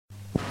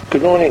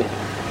Good morning.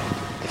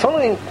 The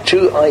following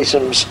two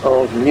items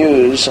of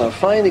news are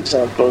fine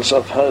examples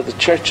of how the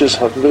churches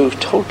have moved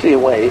totally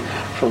away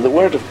from the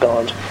Word of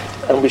God,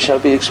 and we shall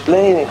be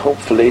explaining,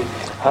 hopefully,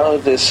 how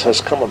this has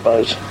come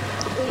about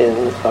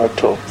in our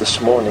talk this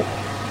morning.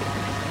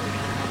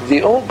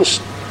 The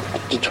August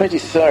the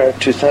 23rd,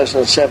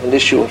 2007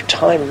 issue of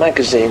Time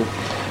magazine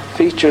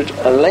featured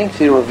a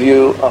lengthy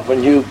review of a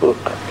new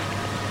book,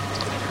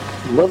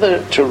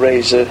 Mother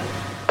Teresa,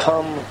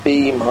 Come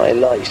Be My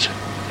Light,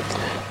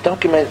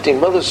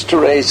 documenting Mother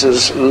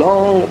Teresa's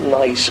long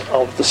night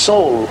of the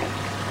soul.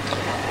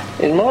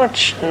 In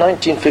March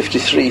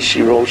 1953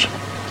 she wrote,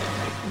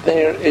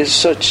 "There is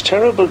such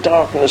terrible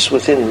darkness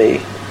within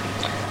me,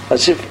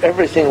 as if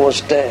everything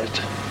was dead.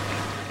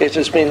 It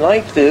has been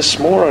like this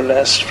more or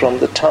less from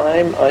the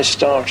time I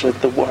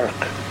started the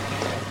work."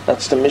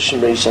 That's the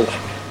missionaries of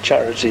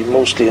charity,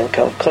 mostly in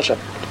Calcutta.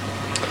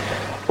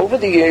 Over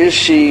the years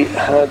she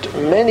had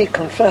many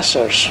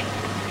confessors,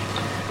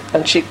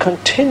 and she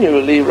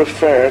continually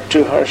referred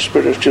to her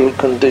spiritual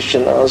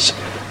condition as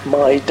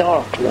my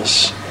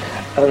darkness,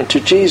 and to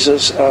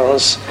Jesus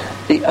as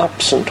the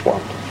absent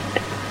one.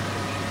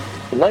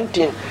 In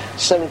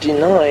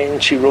 1979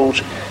 she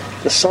wrote,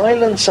 "The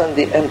silence and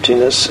the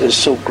emptiness is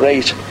so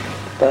great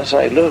that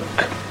I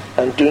look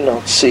and do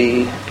not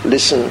see,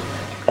 listen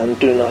and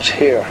do not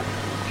hear."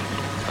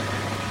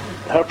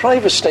 Her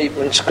private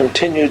statements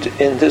continued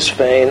in this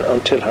vein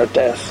until her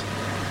death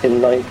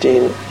in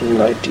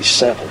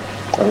 1997.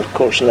 And of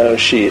course now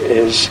she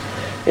is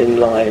in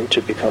line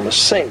to become a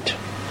saint.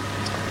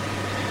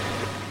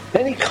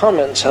 Many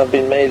comments have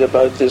been made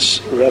about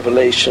this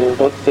revelation,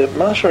 but the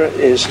matter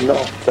is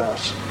not that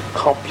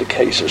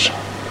complicated.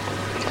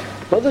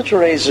 Mother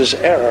Teresa's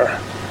error,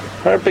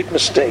 her big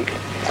mistake,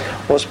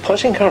 was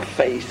putting her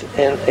faith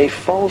in a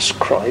false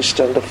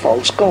Christ and a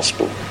false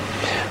gospel.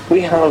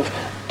 We have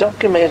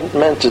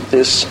documented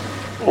this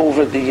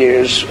over the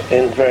years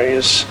in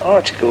various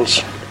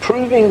articles,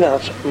 proving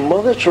that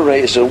Mother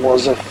Teresa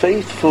was a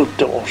faithful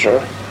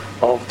daughter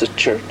of the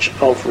Church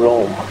of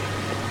Rome,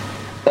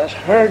 that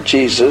her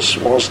Jesus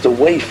was the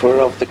wafer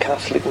of the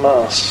Catholic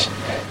Mass,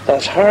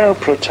 that her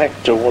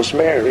protector was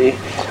Mary,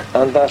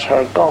 and that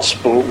her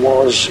gospel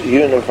was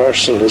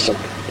universalism.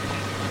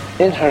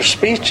 In her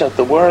speech at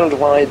the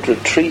worldwide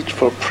retreat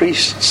for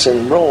priests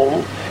in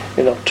Rome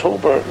in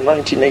October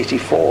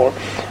 1984,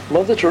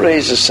 Mother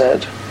Teresa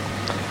said,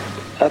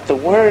 "At the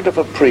word of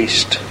a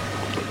priest,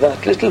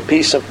 that little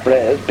piece of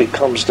bread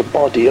becomes the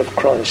body of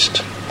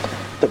Christ,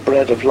 the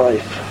bread of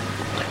life.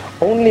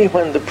 Only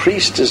when the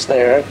priest is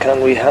there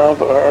can we have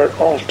our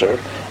altar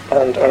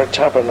and our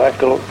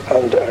tabernacle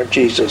and our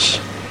Jesus.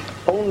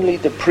 Only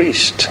the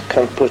priest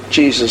can put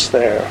Jesus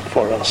there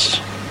for us."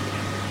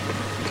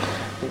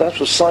 That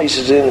was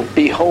cited in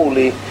Be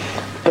Holy,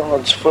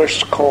 God's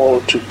First Call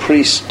to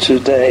Priests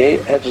Today,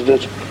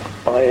 edited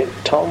by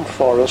Tom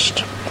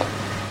Forrest,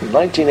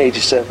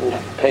 1987,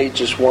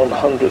 pages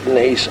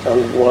 108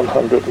 and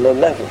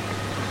 111.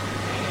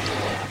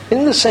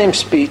 In the same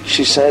speech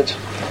she said,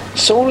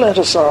 "So let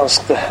us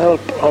ask the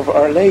help of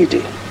Our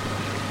Lady.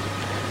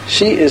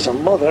 She is a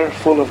mother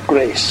full of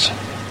grace.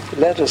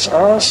 Let us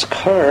ask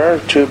her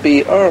to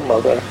be our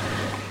mother,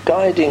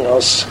 guiding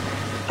us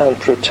and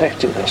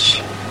protecting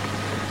us."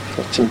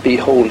 That's in Be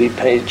Holy,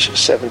 page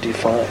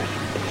 75.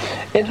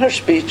 In her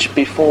speech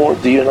before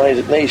the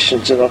United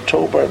Nations in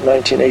October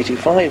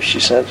 1985, she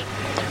said,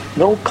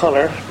 "No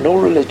colour, no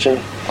religion,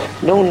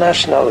 no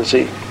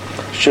nationality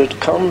should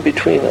come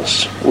between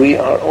us. We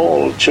are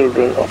all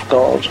children of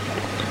God.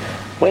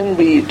 When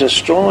we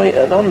destroy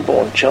an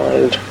unborn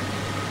child,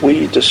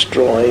 we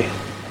destroy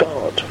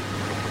God."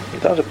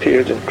 That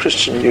appeared in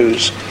Christian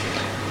News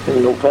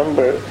in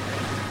November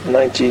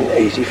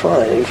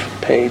 1985,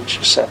 page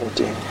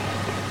 17.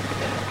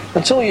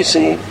 And so you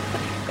see,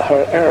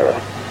 her error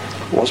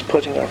was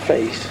putting her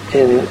faith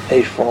in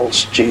a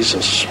false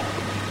Jesus.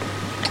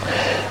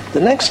 The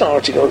next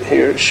article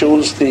here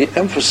shows the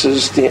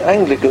emphasis the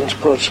Anglicans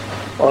put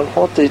on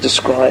what they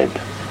describe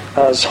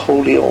as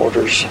holy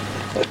orders,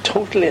 a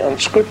totally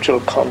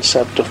unscriptural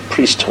concept of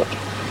priesthood,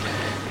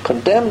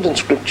 condemned in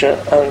Scripture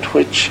and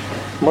which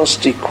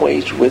must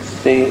equate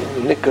with the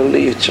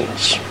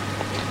Nicolaitans,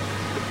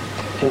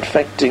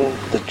 infecting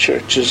the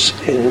churches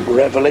in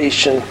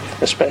Revelation,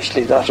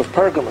 especially that of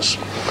Pergamos.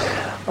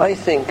 I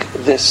think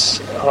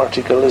this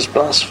article is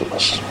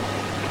blasphemous.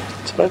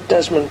 It's about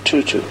Desmond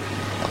Tutu,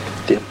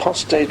 the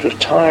apostate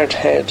retired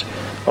head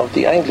of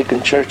the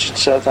Anglican Church in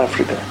South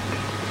Africa.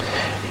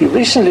 He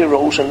recently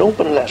wrote an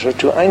open letter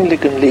to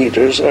Anglican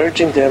leaders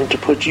urging them to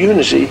put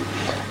unity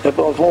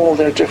above all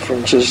their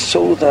differences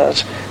so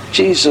that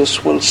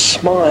Jesus will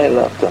smile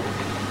at them.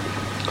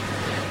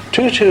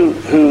 Tutu,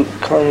 who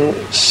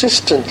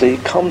consistently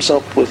comes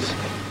up with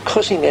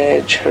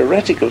cutting-edge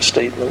heretical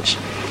statements,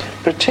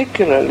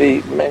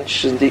 particularly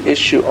mentioned the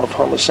issue of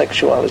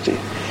homosexuality,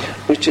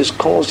 which is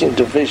causing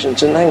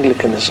divisions in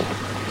Anglicanism.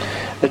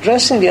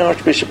 Addressing the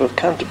Archbishop of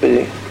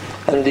Canterbury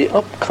and the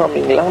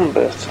upcoming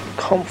Lambeth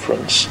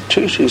conference,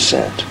 Tutu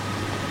said,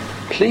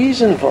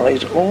 Please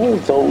invite all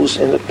those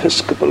in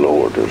Episcopal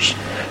orders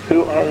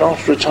who are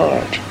not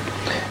retired,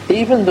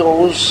 even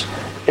those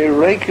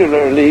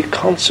irregularly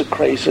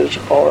consecrated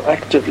or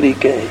actively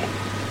gay.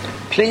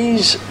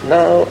 Please,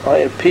 now I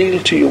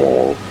appeal to you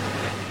all,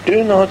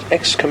 do not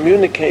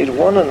excommunicate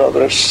one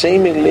another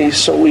seemingly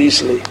so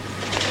easily.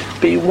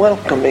 Be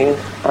welcoming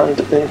and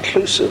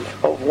inclusive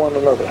of one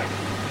another.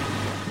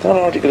 That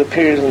article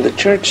appeared in the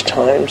Church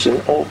Times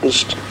in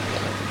August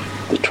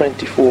the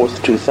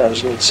 24th,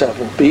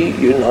 2007. Be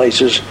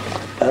united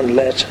and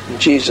let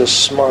Jesus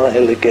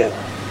smile again.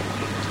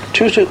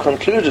 Tutu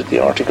concluded the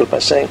article by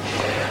saying,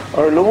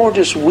 our Lord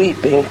is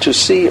weeping to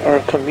see our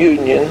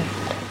communion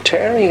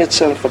tearing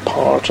itself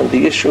apart on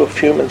the issue of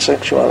human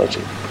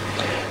sexuality.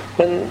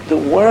 When the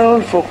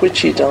world for which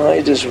he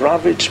died is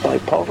ravaged by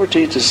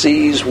poverty,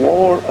 disease,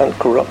 war and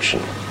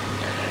corruption,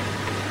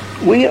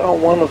 we are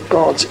one of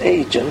God's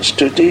agents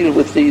to deal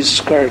with these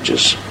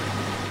scourges.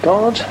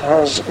 God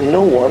has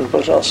no one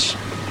but us.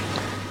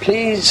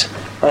 Please,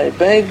 I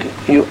beg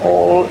you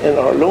all in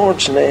our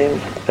Lord's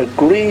name,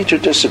 agree to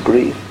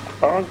disagree,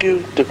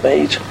 argue,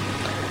 debate,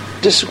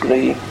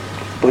 disagree,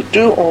 but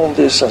do all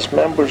this as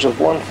members of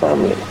one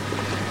family.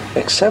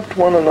 Accept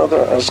one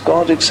another as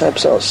God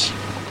accepts us,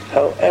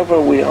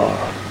 however we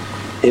are,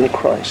 in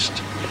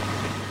Christ.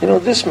 You know,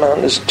 this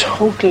man is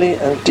totally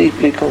and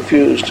deeply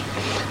confused.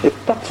 It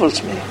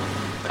baffles me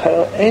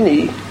how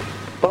any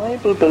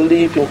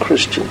Bible-believing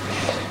Christian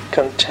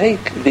can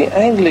take the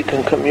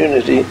Anglican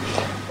community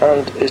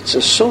and its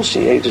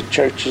associated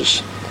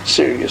churches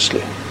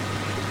seriously.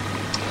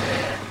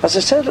 As I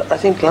said, I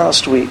think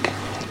last week,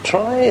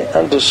 try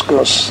and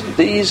discuss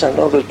these and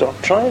other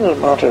doctrinal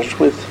matters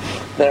with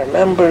their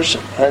members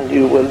and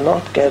you will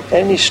not get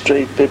any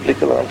straight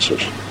biblical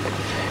answers.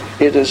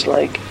 It is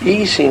like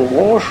eating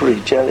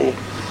watery jelly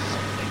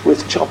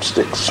with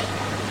chopsticks.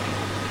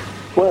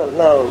 Well,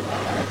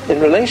 now, in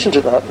relation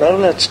to that, now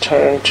let's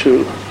turn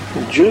to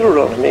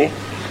Deuteronomy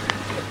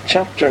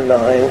chapter 9,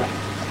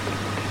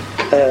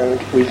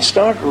 and we'll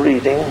start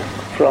reading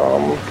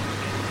from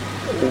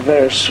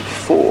verse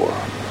 4.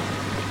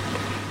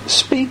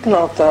 Speak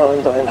not thou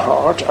in thine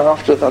heart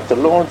after that the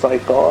Lord thy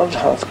God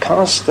hath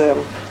cast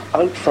them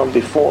out from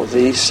before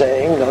thee,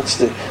 saying, that's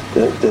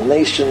the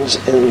nations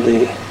in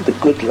the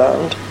good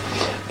land,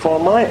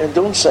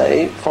 don't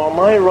say, for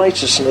my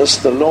righteousness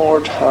the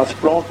Lord hath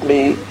brought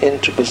me in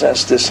to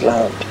possess this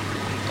land.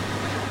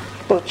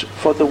 But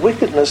for the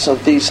wickedness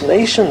of these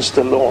nations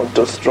the Lord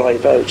doth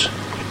drive out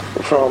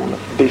from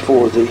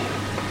before thee.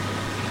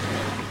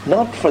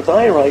 Not for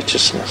thy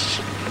righteousness,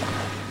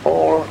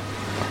 or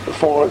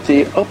for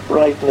the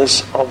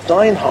uprightness of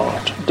thine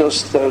heart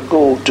dost thou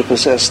go to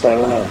possess their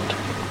land.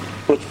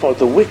 But for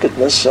the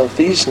wickedness of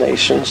these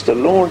nations the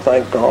Lord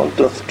thy God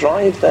doth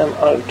drive them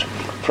out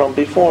from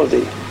before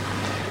thee,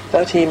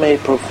 that he may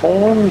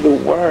perform the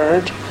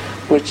word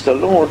which the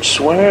Lord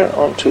sware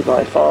unto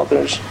thy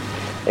fathers,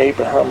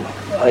 Abraham,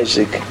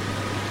 Isaac,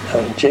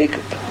 and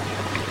Jacob.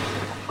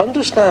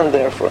 Understand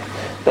therefore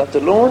that the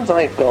Lord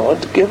thy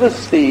God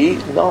giveth thee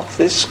not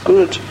this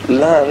good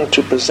land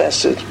to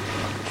possess it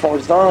for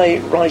thy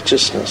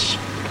righteousness,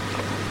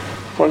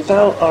 for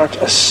thou art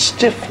a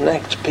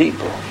stiff-necked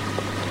people.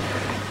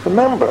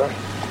 Remember,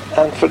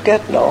 and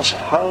forget not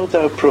how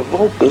thou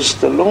provokest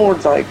the Lord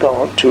thy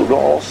God to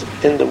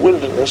wrath in the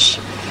wilderness,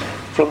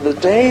 from the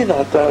day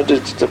that thou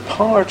didst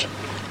depart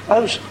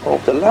out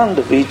of the land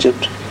of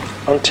Egypt,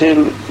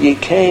 until ye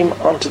came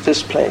unto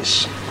this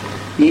place.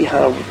 Ye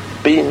have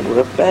been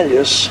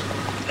rebellious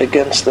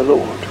against the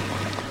Lord.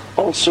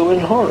 Also in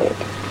Horeb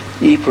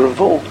ye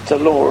provoked the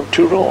Lord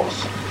to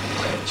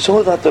wrath,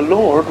 so that the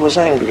Lord was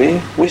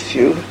angry with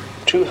you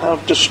to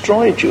have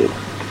destroyed you.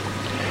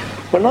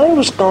 When I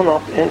was gone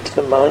up into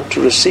the mount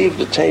to receive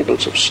the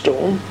tables of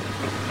stone,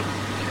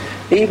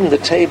 even the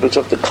tables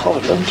of the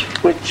covenant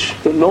which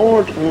the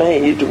Lord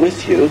made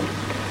with you,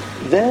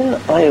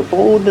 then I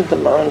abode in the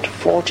mount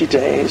 40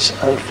 days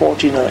and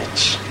 40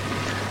 nights.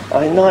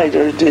 I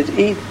neither did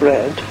eat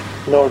bread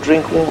nor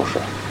drink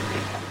water.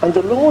 And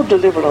the Lord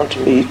delivered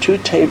unto me 2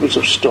 tables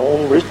of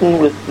stone written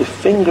with the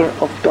finger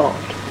of God.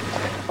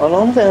 And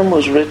on them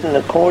was written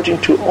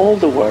according to all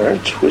the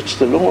words which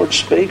the Lord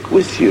spake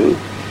with you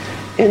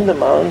in the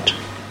mount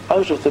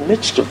out of the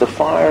midst of the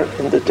fire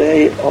in the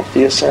day of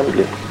the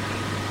assembly.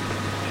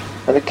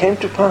 And it came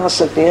to pass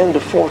at the end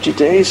of 40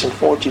 days and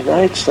 40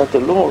 nights that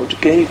the Lord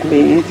gave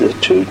me the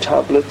 2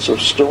 tablets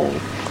of stone,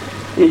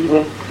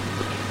 even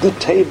the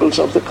tables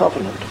of the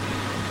covenant.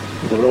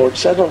 And the Lord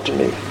said unto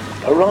me,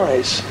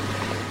 Arise,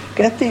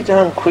 get thee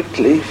down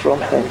quickly from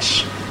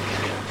hence,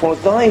 for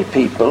thy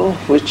people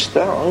which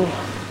thou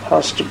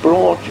hast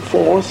brought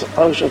forth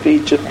out of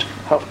Egypt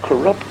have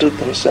corrupted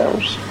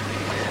themselves.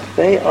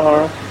 They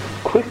are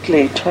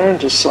quickly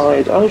turned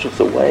aside out of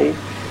the way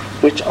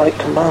which I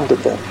commanded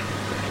them.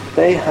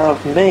 They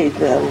have made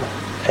them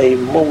a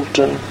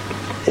molten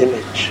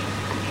image.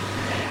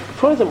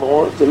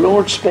 Furthermore, the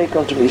Lord spake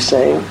unto me,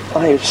 saying,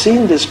 I have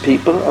seen this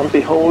people, and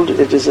behold,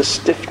 it is a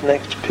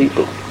stiff-necked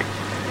people.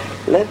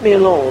 Let me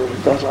alone,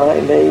 that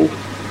I may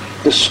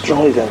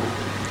destroy them.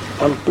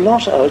 and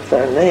blot out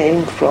their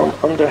name from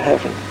under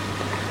heaven.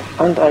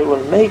 And I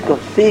will make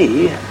of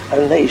thee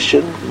a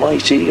nation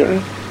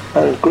mightier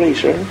and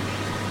greater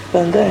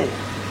than they.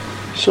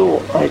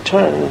 So I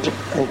turned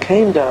and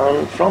came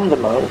down from the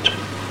mount,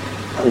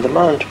 and the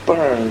mount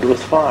burned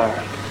with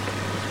fire.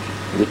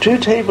 The 2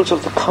 tables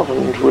of the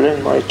covenant were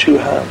in my 2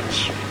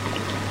 hands.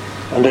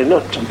 And I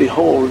looked, and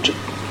behold,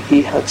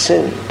 he had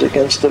sinned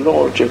against the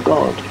Lord your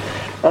God,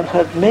 and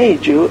had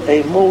made you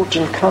a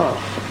molten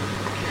calf.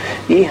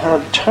 Ye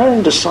had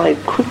turned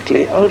aside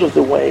quickly out of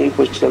the way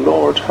which the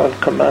Lord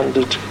had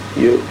commanded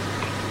you.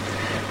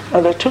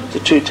 And I took the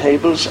 2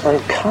 tables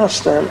and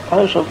cast them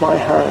out of my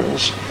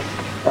hands,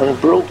 and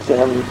broke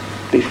them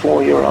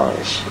before your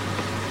eyes.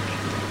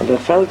 And I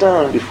fell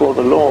down before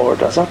the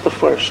Lord as at the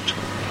first,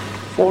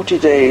 40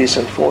 days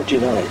and 40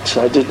 nights.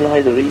 I did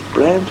neither eat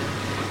bread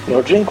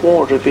nor drink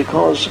water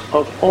because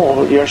of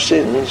all your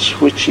sins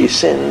which ye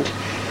sinned,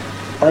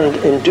 and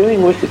in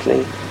doing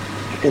wickedly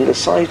in the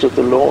sight of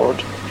the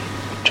Lord,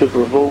 to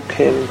provoke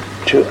him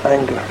to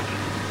anger.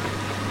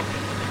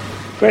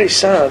 Very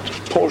sad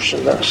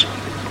portion that.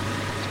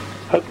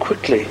 How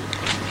quickly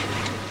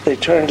they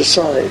turned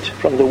aside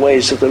from the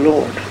ways of the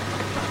Lord.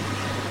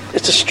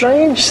 It's a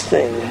strange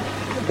thing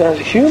that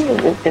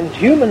in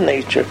human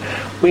nature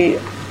we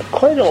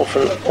quite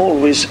often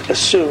always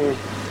assume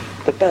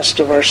the best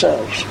of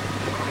ourselves.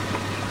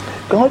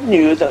 God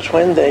knew that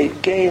when they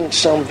gained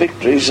some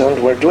victories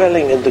and were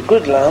dwelling in the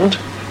good land,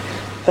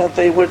 that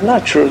they would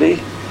naturally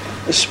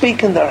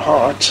speak in their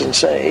hearts and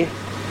say,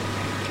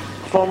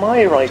 for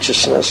my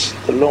righteousness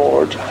the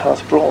Lord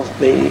hath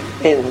brought me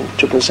in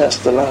to possess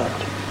the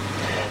land.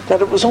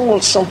 That it was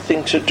all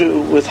something to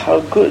do with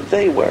how good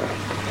they were.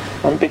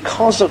 And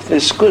because of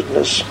this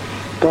goodness,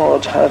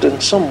 God had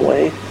in some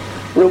way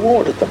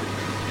rewarded them.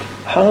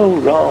 How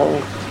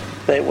wrong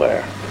they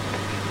were.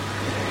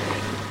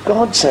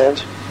 God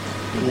said,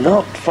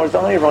 not for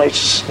thy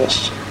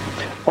righteousness,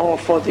 or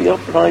for the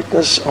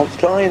uprightness of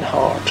thine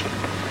heart,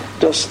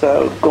 dost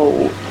thou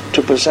go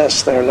to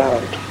possess their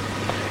land.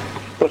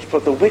 But for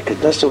the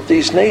wickedness of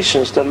these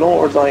nations the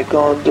Lord thy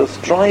God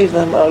doth drive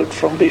them out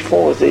from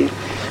before thee,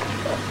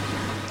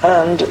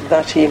 and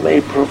that he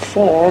may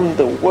perform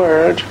the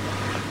word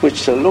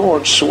which the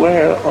Lord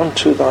sware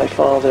unto thy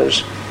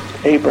fathers,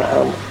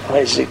 Abraham,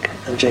 Isaac,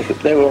 and Jacob.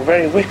 They were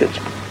very wicked.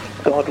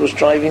 God was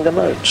driving them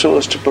out so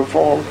as to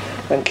perform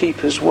and keep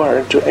his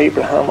word to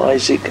Abraham,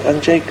 Isaac,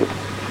 and Jacob.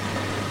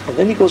 And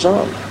then he goes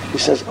on. He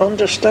says,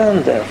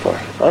 understand therefore,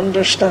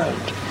 understand,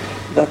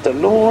 that the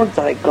Lord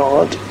thy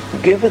God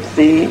giveth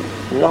thee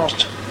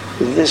not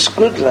this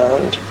good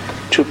land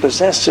to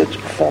possess it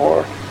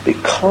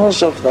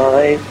because of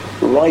thy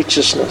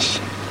righteousness.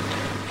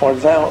 For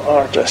thou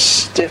art a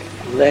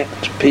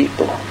stiff-necked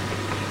people.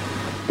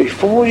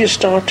 Before you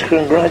start to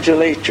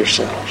congratulate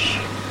yourselves,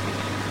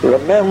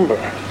 remember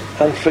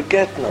and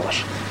forget not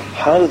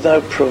how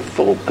thou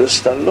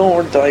provokest the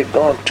Lord thy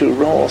God to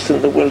wrath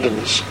in the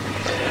wilderness.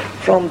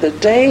 From the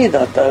day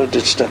that thou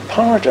didst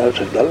depart out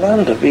of the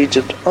land of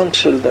Egypt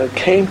until thou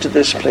came to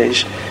this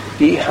place,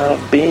 ye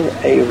have been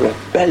a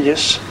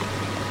rebellious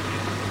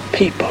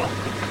people,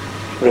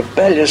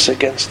 rebellious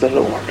against the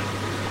Lord.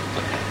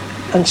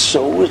 And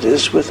so it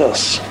is with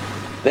us.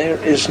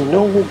 There is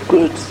no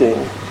good thing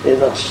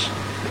in us.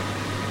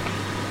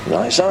 In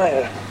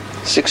Isaiah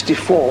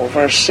 64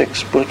 verse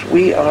 6, but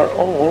we are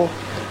all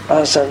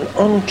as an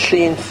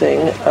unclean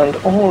thing, and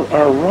all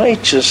our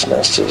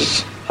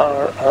righteousnesses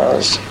are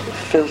as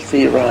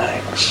filthy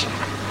rags.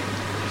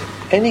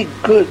 Any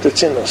good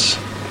that's in us,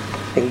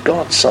 in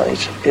God's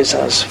sight, is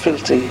as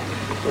filthy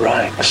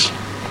rags.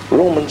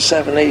 Romans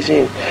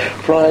 7:18,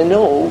 for I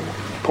know,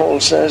 Paul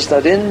says,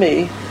 that in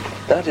me,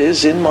 that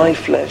is, in my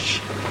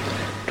flesh,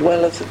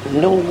 dwelleth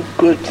no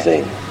good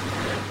thing.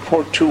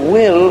 For to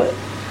will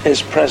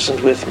is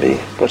present with me,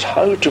 but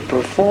how to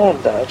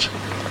perform that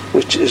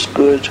which is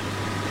good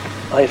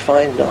I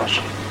find not.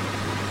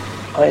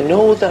 I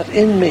know that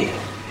in me,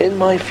 in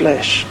my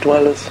flesh,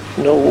 dwelleth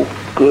no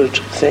good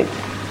thing.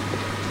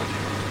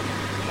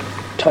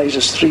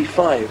 Titus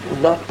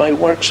 3:5, not by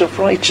works of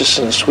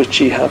righteousness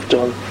which ye have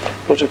done,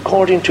 but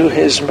according to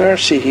his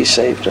mercy he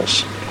saved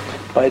us,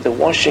 by the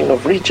washing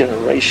of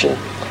regeneration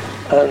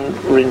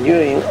and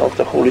renewing of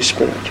the Holy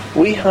Spirit.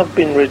 We have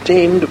been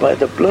redeemed by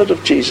the blood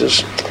of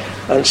Jesus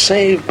and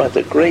saved by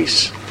the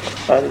grace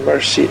and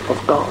mercy of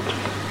God.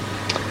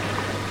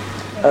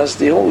 As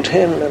the old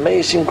hymn,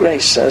 Amazing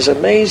Grace, says,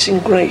 amazing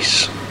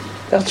grace.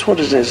 That's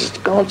what it is. It's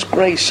God's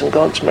grace and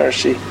God's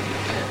mercy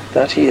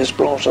that he has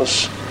brought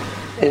us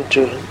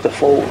into the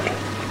fold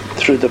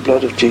through the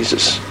blood of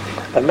Jesus.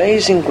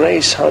 Amazing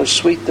grace, how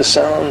sweet the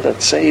sound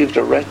that saved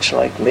a wretch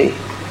like me.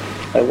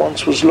 I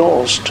once was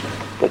lost,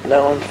 but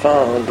now am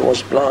found,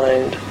 was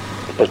blind,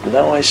 but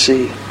now I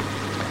see.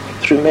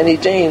 Through many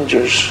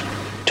dangers,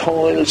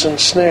 toils and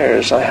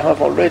snares I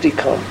have already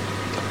come.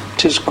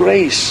 'Tis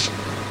grace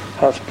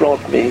hath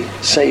brought me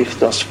safe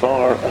thus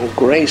far, and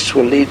grace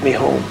will lead me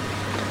home.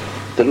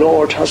 The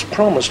Lord has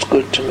promised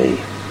good to me.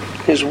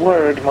 His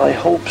word my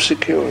hope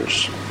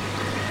secures.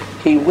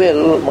 He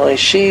will my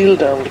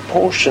shield and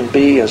portion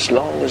be as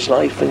long as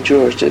life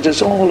endures. It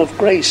is all of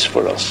grace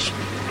for us.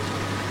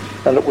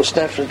 And it was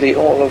definitely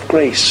all of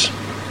grace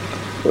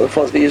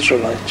for the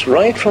Israelites.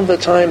 Right from the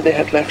time they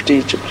had left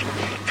Egypt,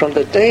 from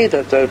the day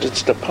that thou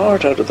didst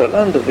depart out of the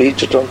land of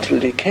Egypt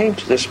until ye came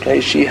to this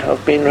place, ye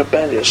have been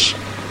rebellious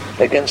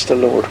against the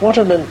Lord. What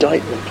an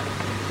indictment.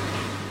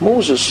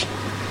 Moses,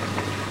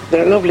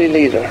 their lovely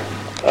leader,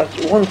 at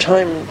one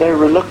time their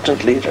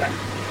reluctant leader,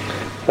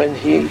 when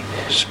he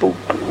spoke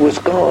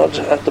with God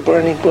at the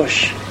burning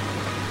bush,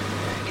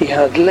 he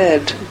had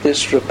led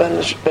this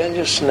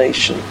rebellious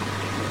nation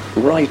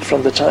right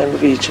from the time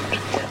of Egypt.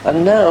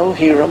 And now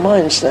he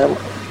reminds them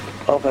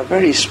of a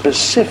very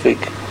specific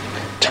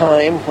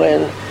time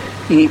when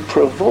he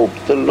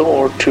provoked the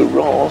Lord to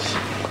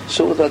wrath,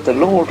 so that the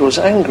Lord was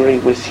angry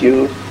with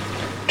you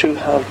to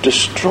have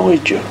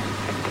destroyed you.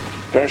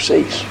 Verse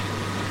 8.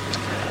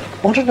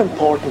 What an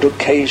important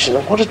occasion,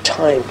 and what a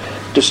time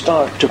to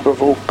start to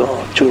provoke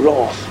God to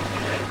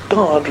wrath.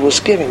 God was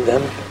giving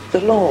them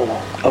the law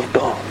of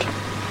God,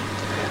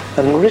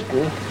 and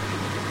written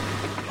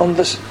on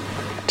the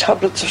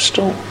tablets of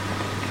stone.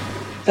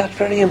 That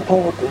very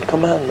important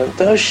commandment,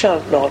 thou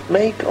shalt not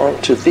make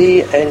unto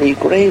thee any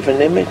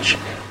graven image,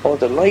 or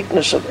the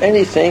likeness of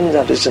anything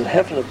that is in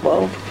heaven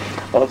above,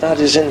 or that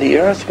is in the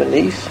earth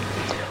beneath,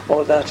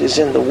 or that is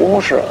in the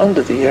water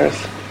under the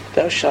earth.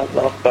 Thou shalt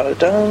not bow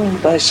down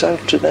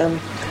thyself to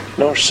them,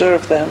 nor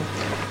serve them,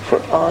 for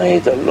I,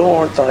 the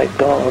Lord thy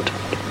God,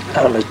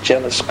 am a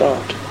jealous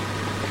God.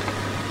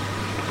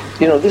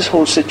 You know, this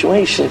whole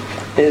situation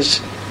is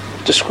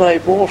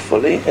described more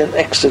fully in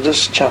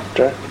Exodus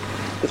chapter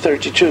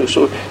 32.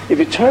 So if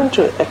you turn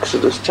to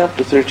Exodus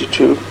chapter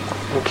 32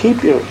 and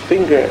keep your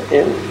finger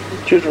in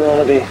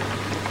Deuteronomy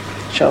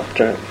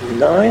chapter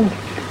 9,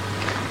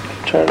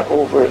 turn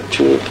over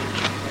to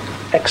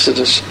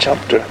Exodus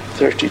chapter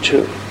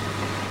 32.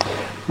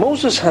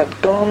 Moses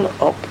had gone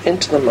up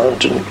into the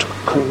mountain to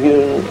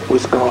commune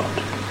with God.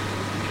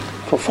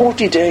 For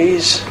 40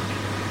 days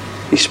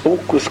he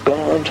spoke with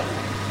God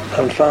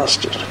and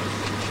fasted.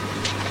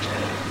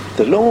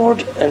 The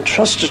Lord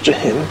entrusted to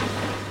him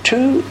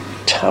 2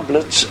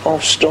 tablets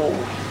of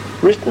stone,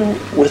 written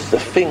with the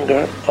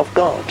finger of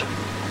God.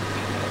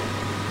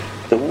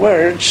 The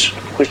words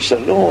which the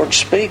Lord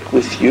spake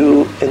with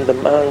you in the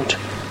mount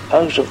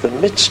out of the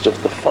midst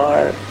of the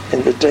fire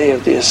in the day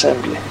of the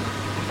assembly.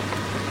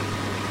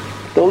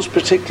 Those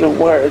particular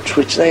words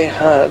which they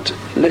had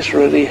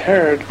literally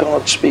heard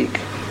God speak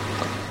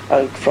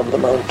out from the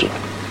mountain.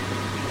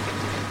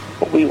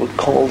 What we would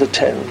call the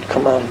 10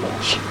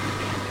 Commandments.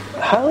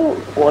 How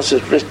was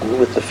it written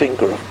with the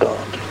finger of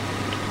God?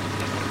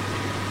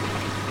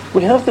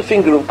 We have the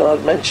finger of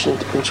God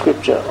mentioned in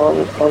Scripture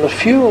on a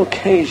few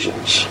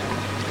occasions.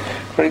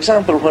 For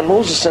example, when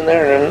Moses and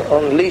Aaron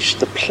unleashed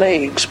the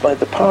plagues by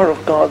the power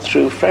of God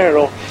through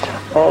Pharaoh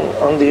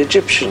on the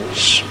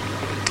Egyptians,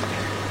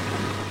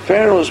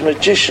 Pharaoh's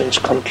magicians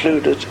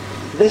concluded,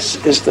 this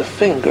is the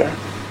finger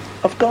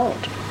of God.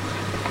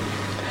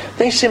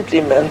 They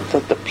simply meant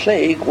that the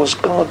plague was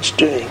God's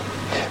doing,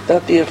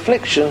 that the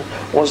affliction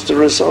was the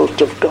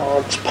result of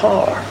God's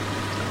power.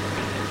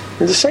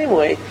 In the same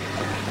way,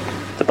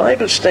 the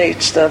Bible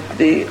states that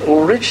the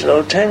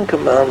original 10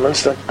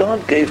 Commandments that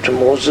God gave to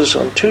Moses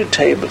on 2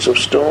 tables of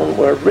stone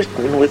were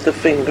written with the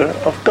finger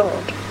of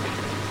God.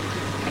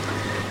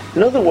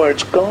 In other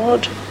words,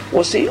 God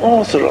was the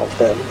author of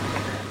them,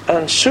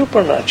 and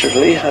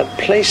supernaturally had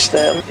placed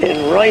them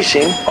in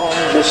writing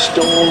on the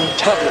stone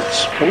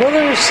tablets.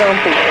 Another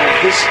example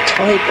of this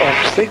type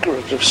of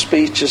figurative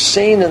speech is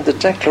seen in the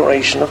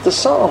declaration of the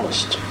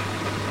psalmist.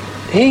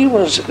 He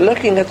was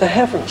looking at the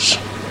heavens,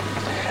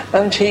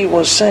 and he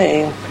was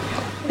saying,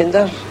 in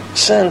that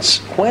sense,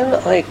 when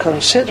I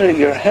consider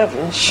your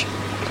heavens,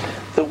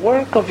 the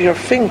work of your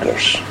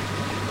fingers,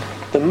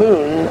 the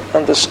moon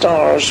and the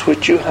stars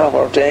which you have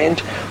ordained,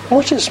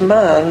 what is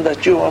man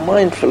that you are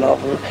mindful of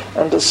him,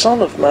 and the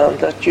Son of Man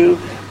that you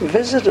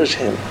visited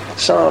him?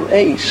 Psalm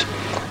 8,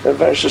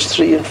 verses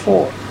 3 and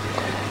 4.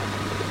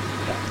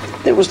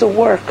 It was the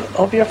work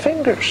of your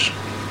fingers.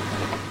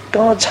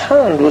 God's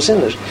hand was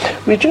in it.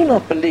 We do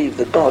not believe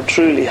that God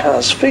truly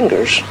has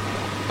fingers.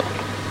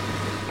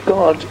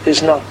 God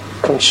is not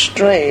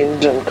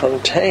constrained and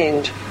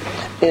contained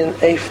in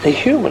a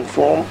human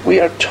form. We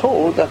are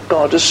told that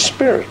God is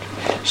spirit.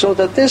 So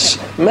that this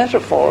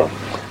metaphor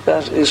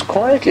that is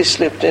quietly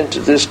slipped into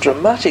this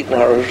dramatic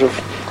narrative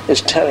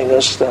is telling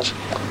us that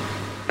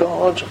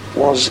God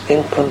was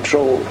in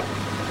control.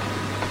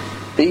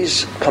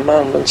 These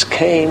commandments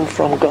came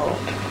from God.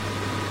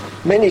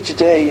 Many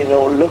today,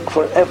 look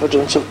for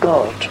evidence of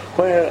God.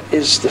 Where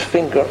is the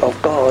finger of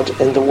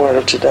God in the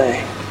world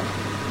today?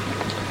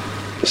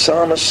 The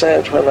psalmist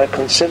said, when I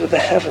consider the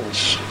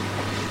heavens,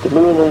 the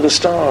moon and the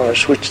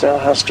stars which thou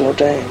hast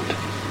ordained.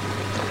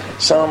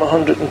 Psalm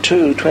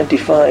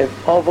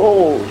 102:25, of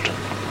old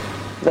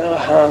thou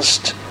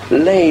hast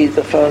laid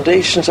the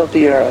foundations of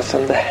the earth,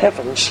 and the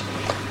heavens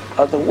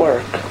are the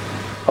work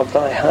of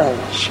thy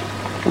hands.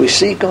 We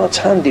see God's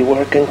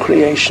handiwork in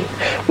creation.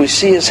 We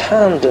see his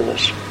hand in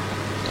it.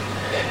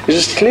 It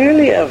is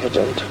clearly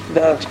evident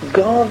that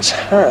God's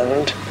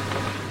hand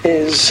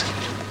is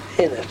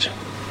in it.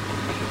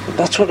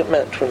 That's what it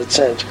meant when it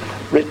said,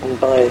 written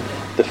by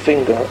the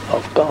finger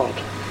of God.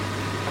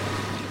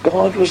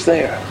 God was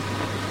there,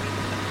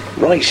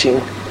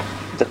 writing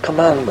the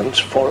commandments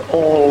for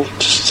all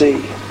to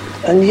see.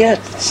 And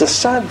yet, the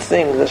sad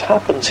thing that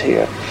happens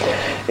here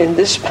in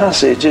this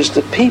passage is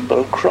the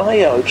people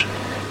cry out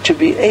to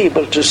be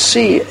able to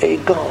see a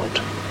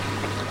God.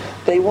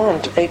 They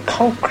want a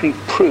concrete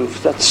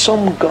proof that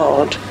some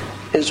God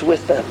is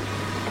with them.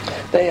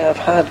 They have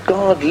had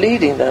God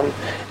leading them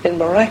in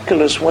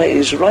miraculous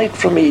ways right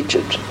from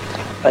Egypt.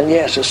 And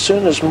yet, as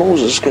soon as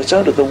Moses gets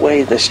out of the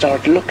way, they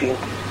start looking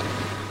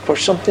for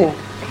something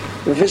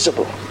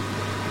visible.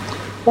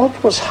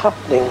 What was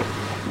happening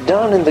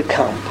down in the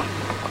camp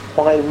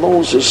while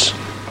Moses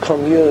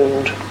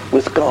communed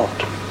with God?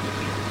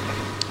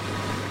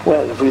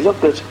 Well, if we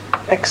look at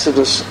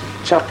Exodus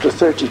chapter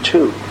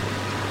 32,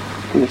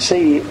 we'll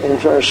see in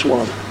verse 1.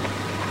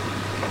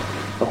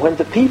 And when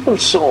the people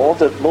saw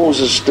that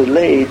Moses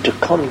delayed to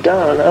come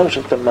down out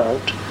of the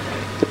mount,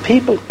 the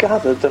people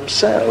gathered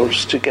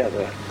themselves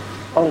together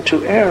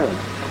unto Aaron,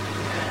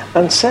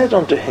 and said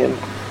unto him,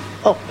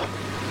 Up,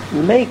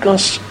 make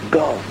us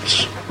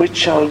gods, which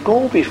shall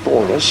go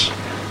before us.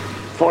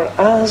 For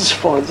as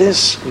for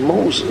this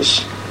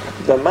Moses,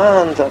 the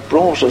man that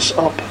brought us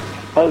up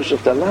out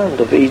of the land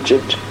of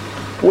Egypt,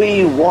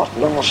 we wot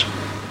not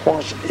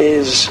what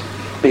is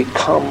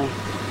become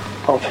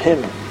of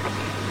him.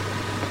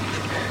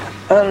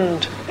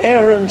 And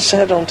Aaron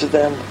said unto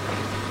them,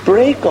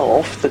 Break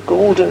off the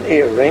golden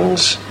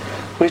earrings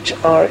which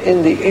are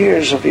in the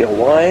ears of your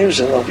wives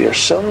and of your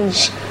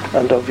sons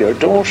and of your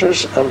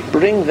daughters, and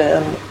bring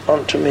them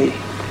unto me.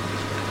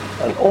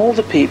 And all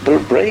the people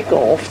brake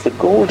off the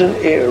golden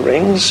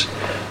earrings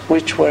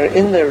which were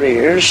in their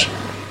ears,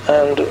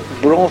 and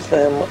brought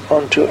them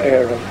unto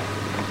Aaron.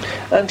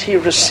 And he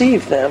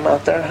received them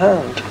at their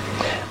hand,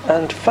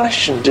 and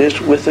fashioned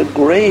it with a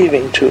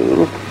graving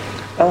tool,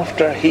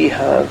 after he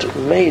had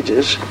made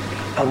it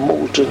a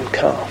molten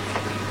calf.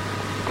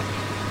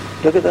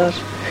 Look at that.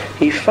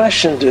 He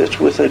fashioned it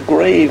with a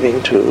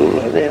graving tool,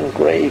 an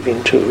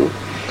engraving tool,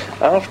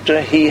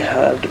 after he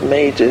had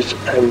made it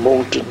a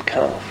molten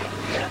calf.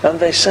 And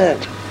they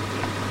said,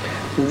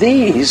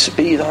 These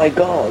be thy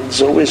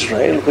gods, O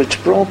Israel,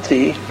 which brought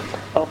thee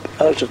up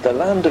out of the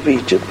land of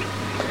Egypt.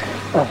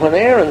 And when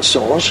Aaron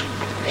saw it,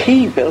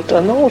 he built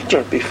an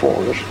altar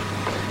before it.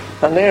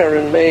 And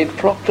Aaron made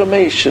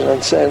proclamation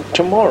and said,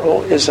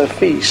 Tomorrow is a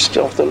feast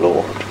of the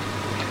Lord.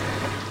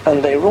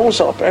 And they rose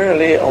up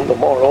early on the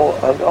morrow,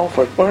 and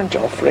offered burnt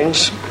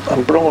offerings,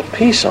 and brought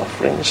peace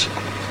offerings.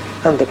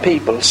 And the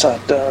people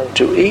sat down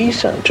to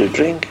eat and to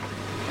drink,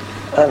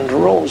 and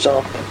rose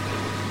up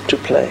to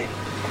play.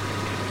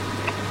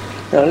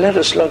 Now let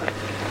us look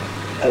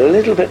a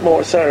little bit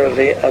more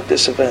thoroughly at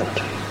this event.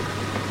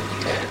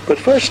 But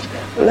first,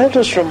 let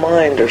us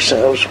remind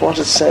ourselves what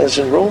it says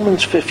in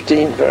Romans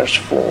 15, verse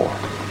 4.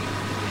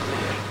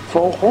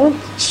 For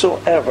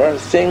whatsoever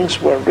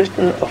things were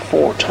written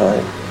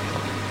aforetime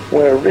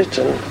were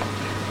written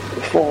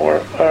for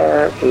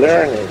our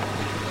learning.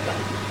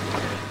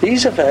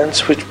 These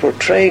events, which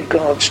portray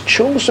God's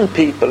chosen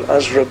people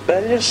as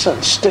rebellious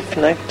and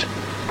stiff-necked,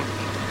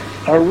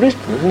 are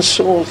written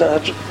so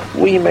that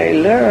we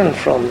may learn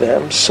from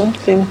them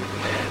something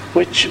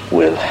which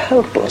will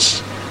help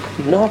us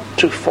not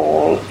to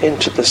fall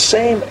into the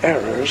same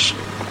errors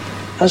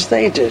as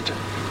they did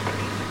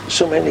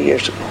so many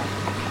years ago.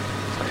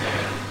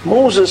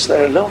 Moses,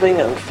 their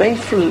loving and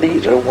faithful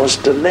leader, was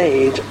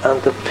delayed,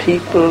 and the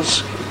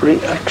people's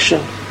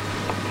reaction,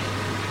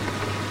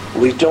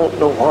 we don't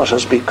know what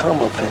has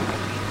become of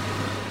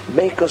him.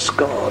 Make us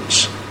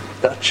gods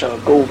that shall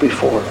go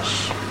before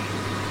us.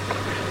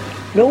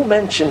 No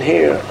mention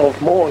here of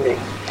mourning.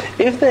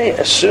 If they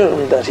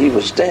assumed that he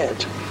was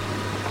dead,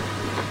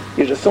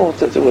 you'd have thought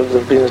that there would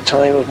have been a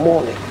time of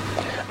mourning,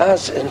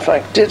 as in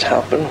fact did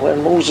happen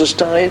when Moses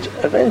died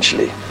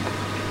eventually.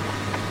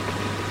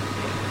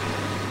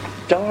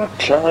 Dark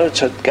clouds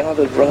had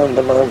gathered round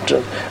the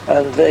mountain,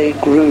 and they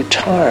grew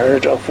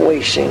tired of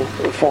waiting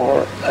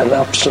for an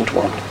absent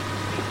one.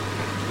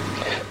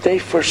 They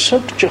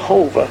forsook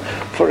Jehovah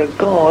for a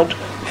God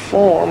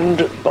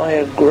formed by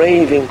a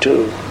graving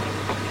tool.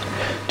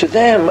 To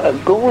them, a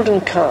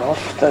golden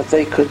calf that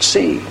they could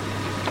see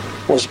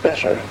was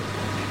better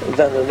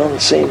than an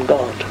unseen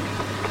God.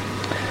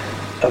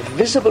 A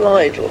visible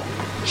idol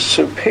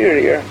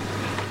superior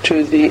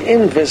to the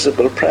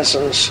invisible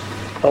presence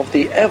of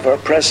the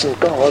ever-present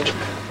God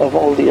of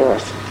all the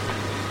earth.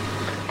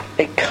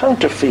 A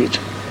counterfeit,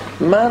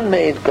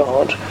 man-made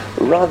God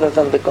rather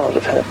than the God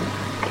of heaven.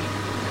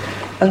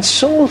 And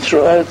so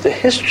throughout the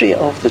history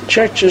of the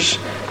churches,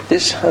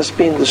 this has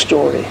been the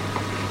story.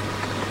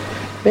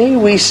 May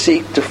we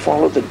seek to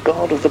follow the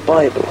God of the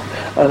Bible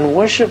and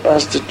worship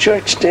as the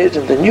church did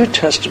in the New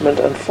Testament,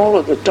 and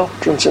follow the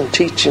doctrines and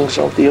teachings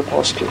of the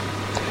apostle.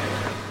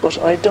 But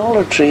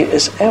idolatry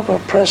is ever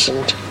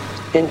present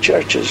in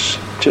churches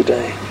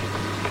today.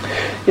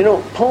 You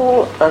know,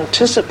 Paul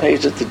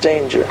anticipated the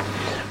danger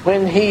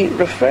when he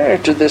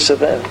referred to this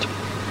event.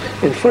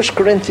 In 1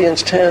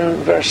 Corinthians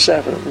 10 verse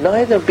 7,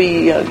 neither be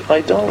ye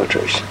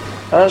idolaters,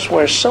 as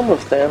were some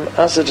of them,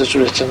 as it is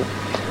written,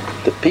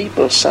 the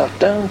people sat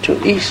down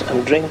to eat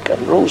and drink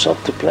and rose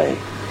up to play.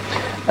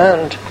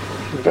 And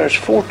in verse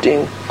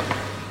 14,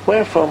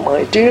 wherefore,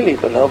 my dearly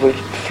beloved,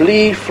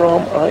 flee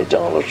from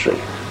idolatry.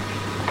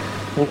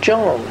 And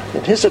John,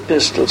 in his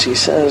epistles, he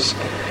says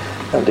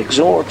and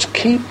exhorts,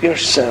 keep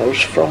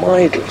yourselves from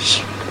idols.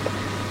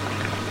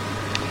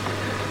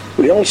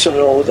 We also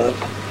know that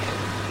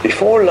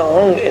before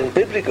long, in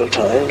biblical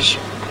times,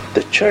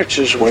 the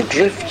churches were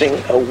drifting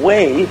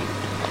away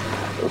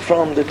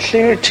from the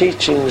clear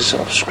teachings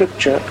of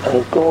Scripture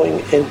and going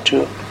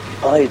into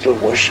idol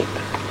worship.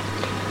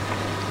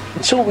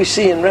 And so we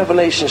see in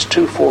Revelations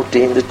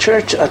 2:14, the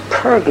church at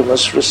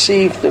Pergamos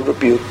received the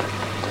rebuke,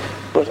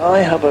 but I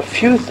have a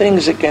few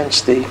things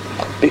against thee,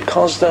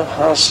 because thou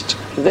hast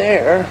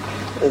there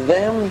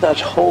them that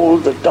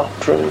hold the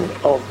doctrine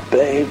of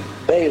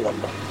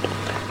Balaam,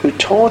 who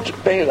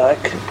taught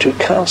Balak to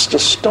cast a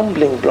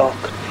stumbling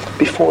block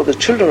before the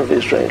children of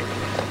Israel,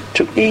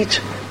 to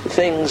eat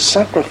things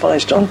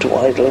sacrificed unto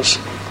idols,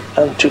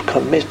 and to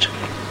commit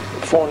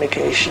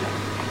fornication.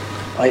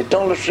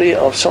 Idolatry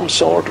of some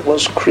sort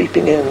was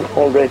creeping in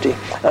already,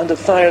 and of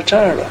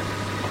Thyatira.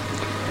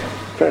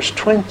 Verse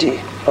 20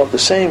 of the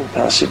same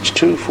passage,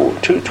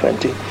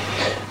 2:20,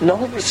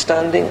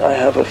 notwithstanding I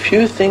have a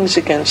few things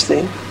against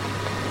thee,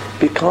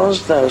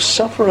 because thou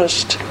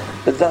sufferest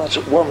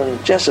that woman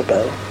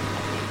Jezebel,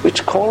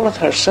 which calleth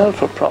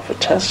herself a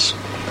prophetess,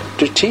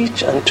 to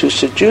teach and to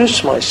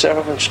seduce my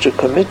servants to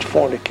commit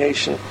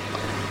fornication,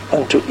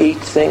 and to eat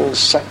things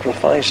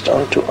sacrificed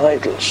unto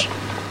idols.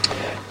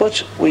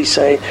 But we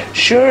say,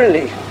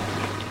 surely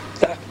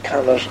that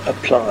cannot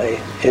apply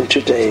in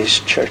today's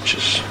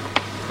churches.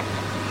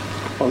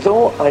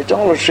 Although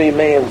idolatry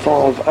may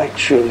involve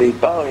actually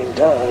bowing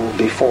down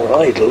before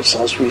idols,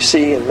 as we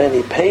see in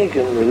many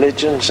pagan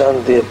religions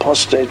and the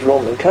apostate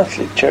Roman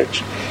Catholic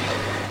Church,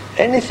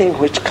 anything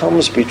which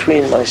comes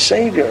between my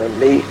Saviour and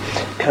me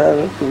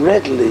can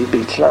readily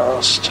be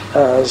classed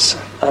as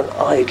an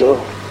idol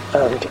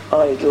and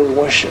idol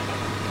worship.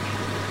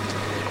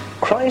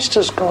 Christ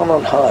has gone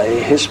on high,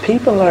 his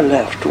people are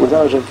left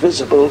without a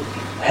visible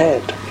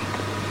head.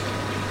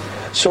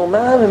 So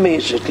man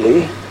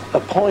immediately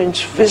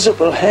appoints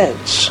visible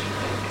heads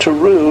to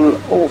rule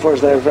over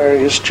their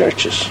various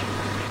churches.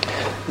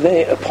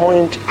 They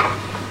appoint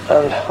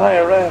an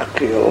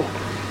hierarchical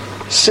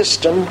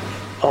system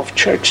of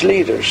church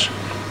leaders,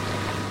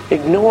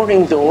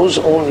 ignoring those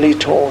only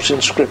taught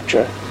in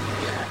Scripture,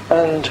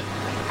 and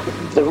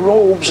the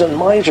robes and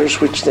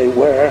mitres which they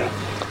wear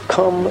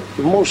come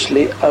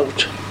mostly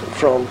out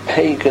from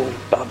pagan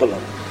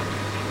Babylon.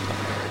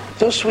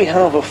 Thus we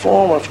have a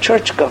form of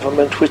church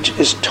government which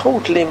is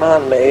totally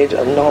man-made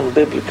and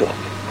non-biblical.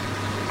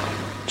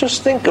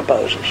 Just think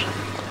about it.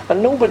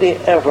 And nobody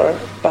ever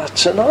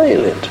bats an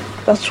eyelid.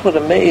 That's what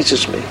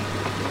amazes me.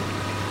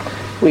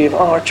 We have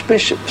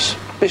archbishops,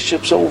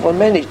 bishops over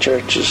many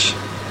churches,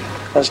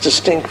 as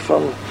distinct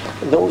from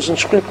those in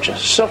Scripture,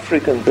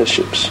 suffragan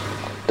bishops,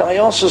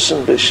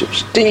 diocesan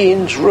bishops,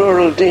 deans,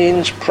 rural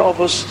deans,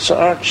 provosts,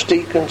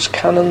 archdeacons,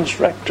 canons,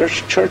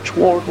 rectors, church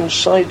wardens,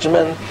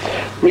 sidesmen,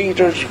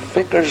 readers,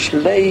 vicars,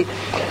 lay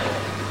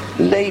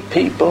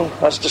people,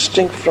 as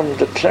distinct from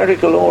the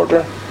clerical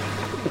order,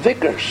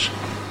 vicars.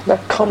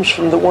 That comes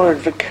from the word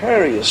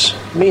vicarious,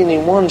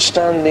 meaning one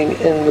standing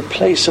in the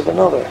place of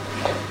another.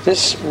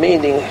 This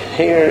meaning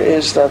here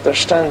is that they're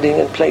standing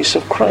in place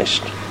of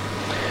Christ.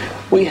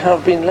 We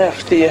have been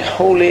left the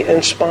holy,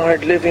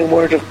 inspired, living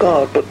Word of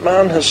God, but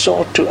man has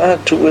sought to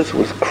add to it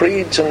with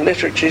creeds and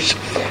liturgies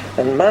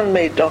and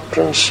man-made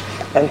doctrines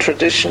and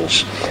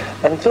traditions,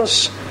 and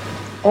thus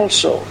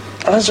also,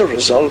 as a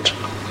result,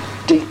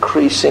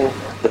 decreasing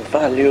the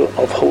value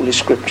of Holy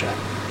Scripture.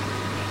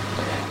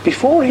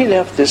 Before he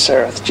left this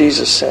earth,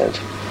 Jesus said,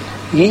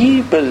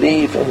 "Ye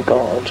believe in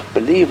God,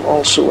 believe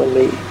also in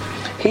me."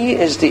 He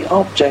is the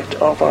object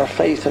of our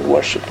faith and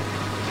worship.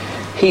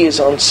 He is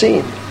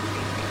unseen.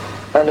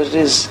 And it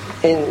is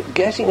in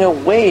getting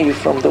away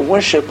from the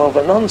worship of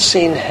an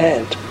unseen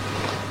head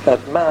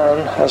that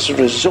man has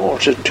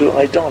resorted to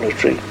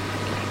idolatry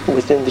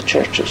within the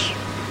churches.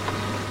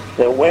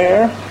 There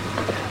were,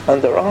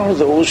 and there are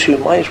those who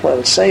might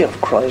well say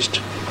of Christ,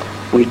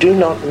 "We do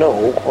not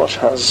know what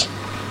has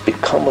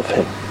become of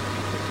him."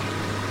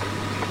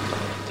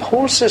 The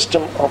whole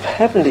system of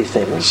heavenly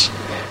things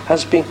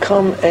has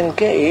become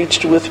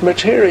engaged with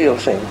material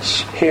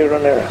things here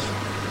on earth.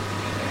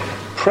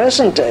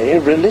 Present-day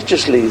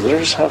religious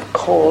leaders have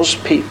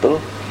caused people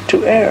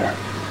to err.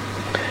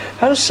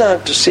 How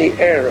sad to see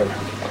Aaron,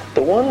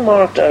 the one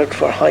marked out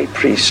for high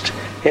priest,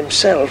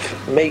 himself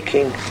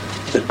making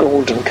the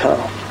golden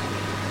calf.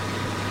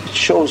 It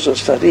shows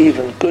us that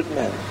even good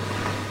men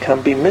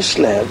can be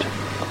misled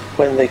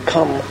when they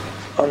come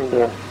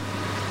under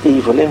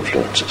evil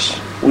influences.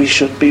 We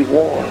should be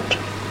warned.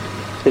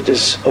 It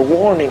is a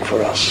warning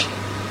for us.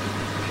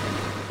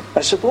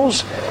 I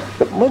suppose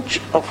that much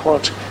of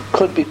what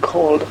could be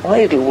called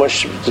idol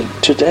worship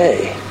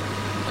today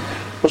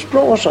was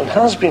brought and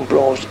has been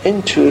brought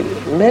into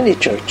many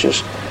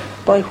churches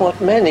by what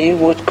many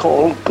would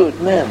call good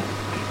men.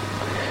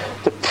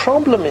 The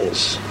problem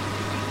is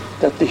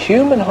that the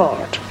human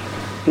heart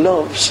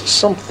loves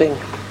something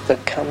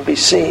that can be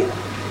seen,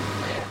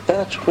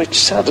 that which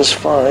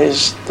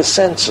satisfies the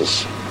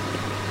senses.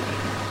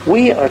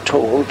 We are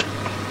told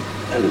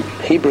in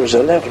Hebrews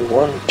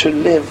 11:1 to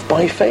live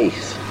by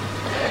faith.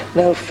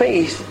 Now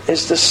faith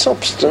is the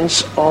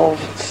substance of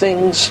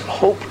things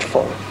hoped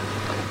for,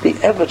 the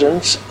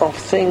evidence of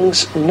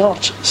things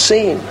not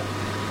seen.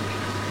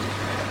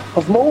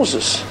 Of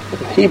Moses,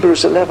 in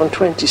Hebrews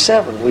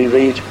 11:27 we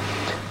read,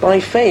 "By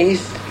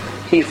faith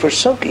he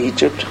forsook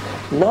Egypt,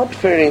 not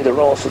fearing the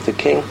wrath of the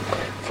king,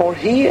 for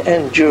he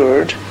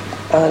endured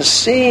as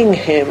seeing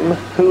him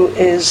who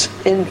is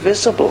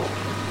invisible."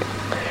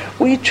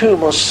 We too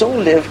must so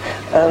live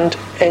and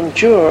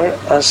endure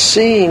as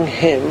seeing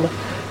him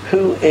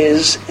who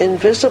is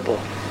invisible.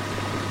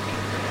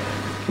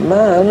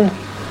 Man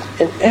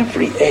in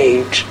every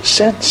age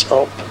sets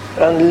up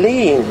and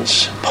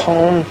leans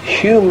upon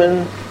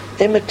human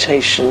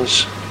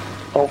imitations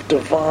of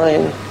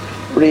divine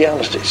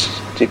realities.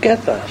 Do you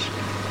get that?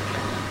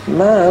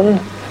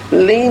 Man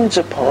leans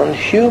upon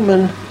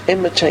human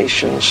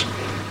imitations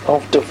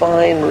of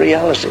divine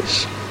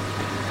realities.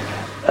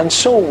 And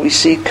so we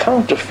see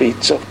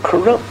counterfeits of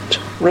corrupt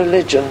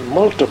religion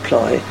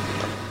multiply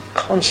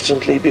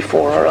constantly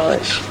before our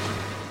eyes.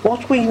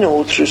 What we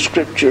know through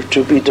Scripture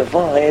to be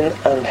divine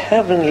and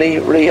heavenly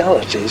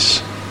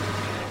realities,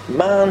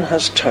 man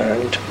has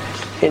turned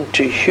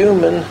into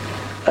human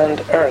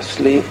and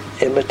earthly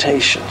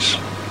imitations.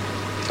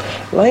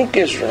 Like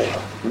Israel,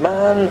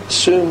 man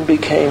soon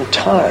became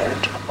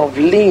tired of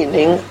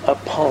leaning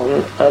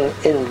upon an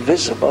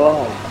invisible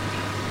arm,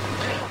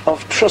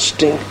 of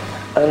trusting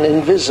an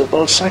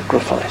invisible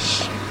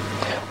sacrifice,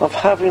 of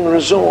having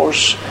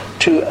resource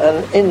to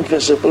an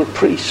invisible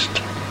priest,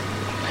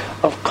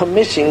 of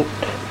committing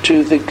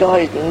to the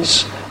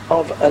guidance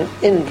of an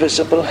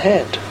invisible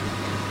head,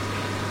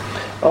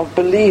 of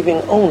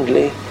believing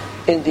only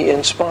in the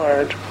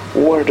inspired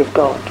Word of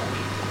God.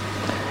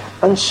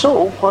 And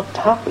so what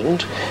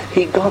happened?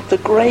 He got the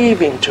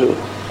graving tool.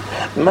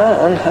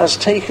 Man has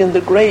taken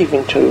the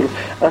graving tool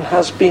and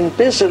has been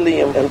busily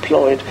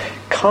employed,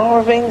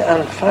 carving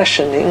and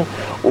fashioning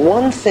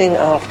one thing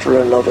after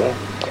another,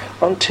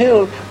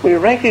 until we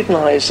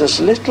recognize as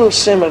little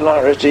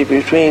similarity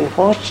between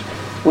what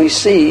we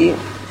see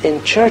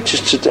in churches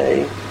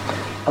today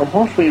and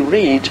what we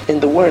read in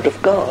the Word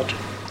of God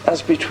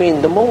as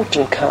between the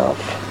molten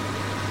calf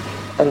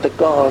and the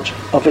God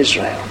of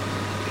Israel.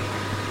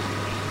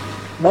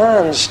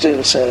 Man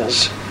still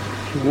says,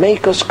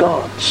 "Make us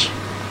gods."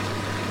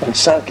 And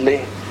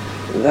sadly,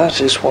 that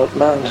is what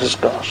man has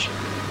got.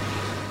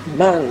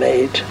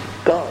 Man-made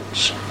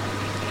gods.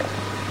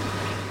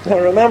 Now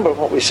remember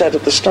what we said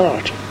at the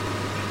start.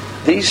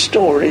 These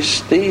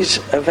stories, these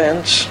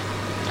events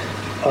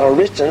are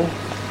written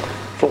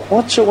for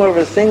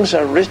whatsoever things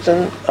are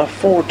written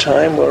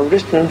aforetime were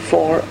written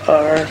for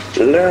our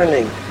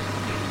learning.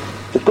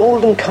 The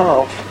golden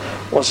calf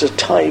was a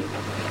type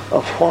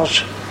of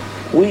what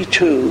we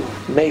too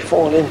may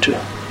fall into.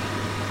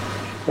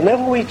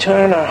 Whenever we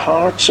turn our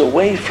hearts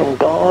away from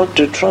God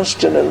to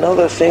trust in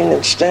another thing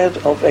instead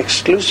of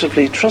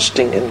exclusively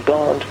trusting in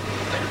God,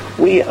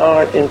 we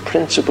are in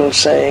principle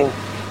saying,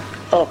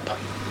 "Up,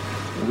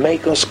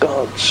 make us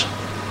gods."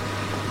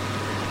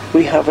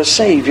 We have a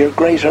Saviour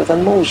greater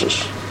than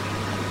Moses.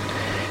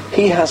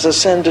 He has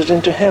ascended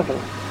into heaven,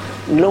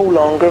 no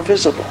longer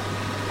visible.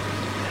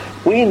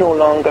 We no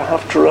longer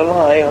have to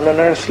rely on an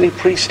earthly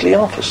priestly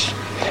office.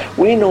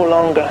 We no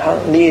longer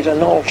need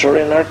an altar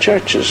in our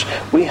churches.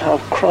 We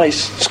have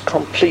Christ's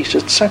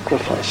completed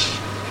sacrifice.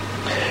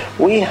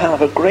 We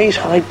have a great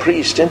high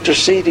priest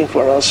interceding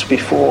for us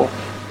before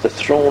the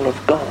throne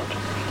of God.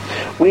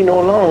 We no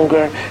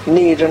longer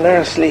need an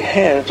earthly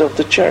head of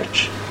the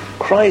church.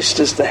 Christ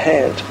is the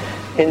head,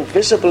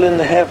 invisible in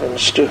the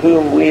heavens, to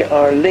whom we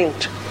are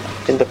linked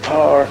in the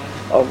power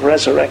of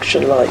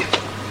resurrection life.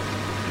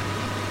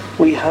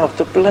 We have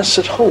the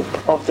blessed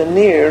hope of the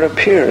near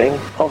appearing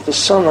of the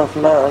Son of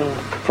Man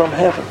from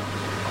heaven.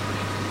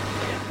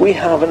 We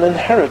have an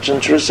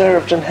inheritance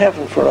reserved in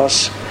heaven for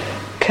us,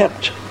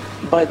 kept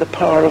by the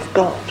power of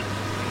God.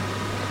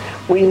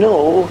 We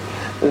know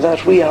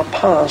that we are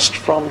passed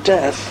from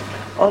death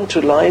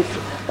unto life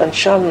and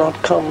shall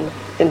not come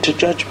into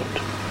judgment.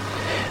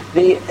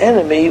 The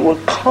enemy will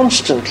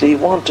constantly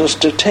want us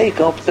to take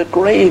up the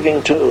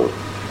graving tool.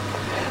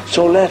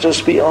 So let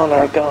us be on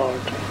our guard.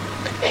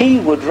 He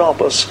would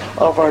rob us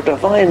of our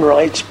divine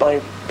rights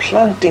by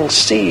planting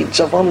seeds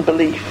of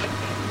unbelief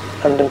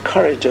and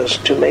encourage us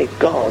to make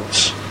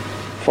gods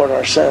for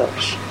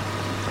ourselves.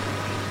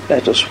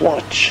 Let us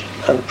watch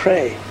and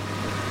pray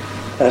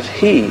that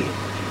he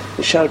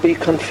shall be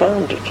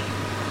confounded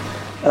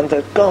and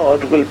that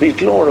God will be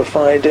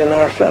glorified in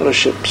our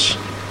fellowships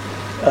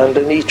and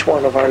in each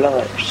one of our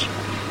lives.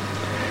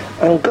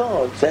 And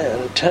God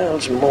then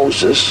tells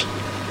Moses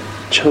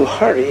to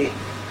hurry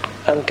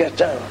and get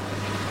down.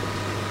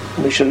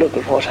 We shall look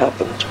at what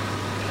happened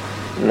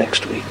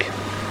next week.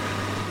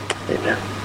 Amen.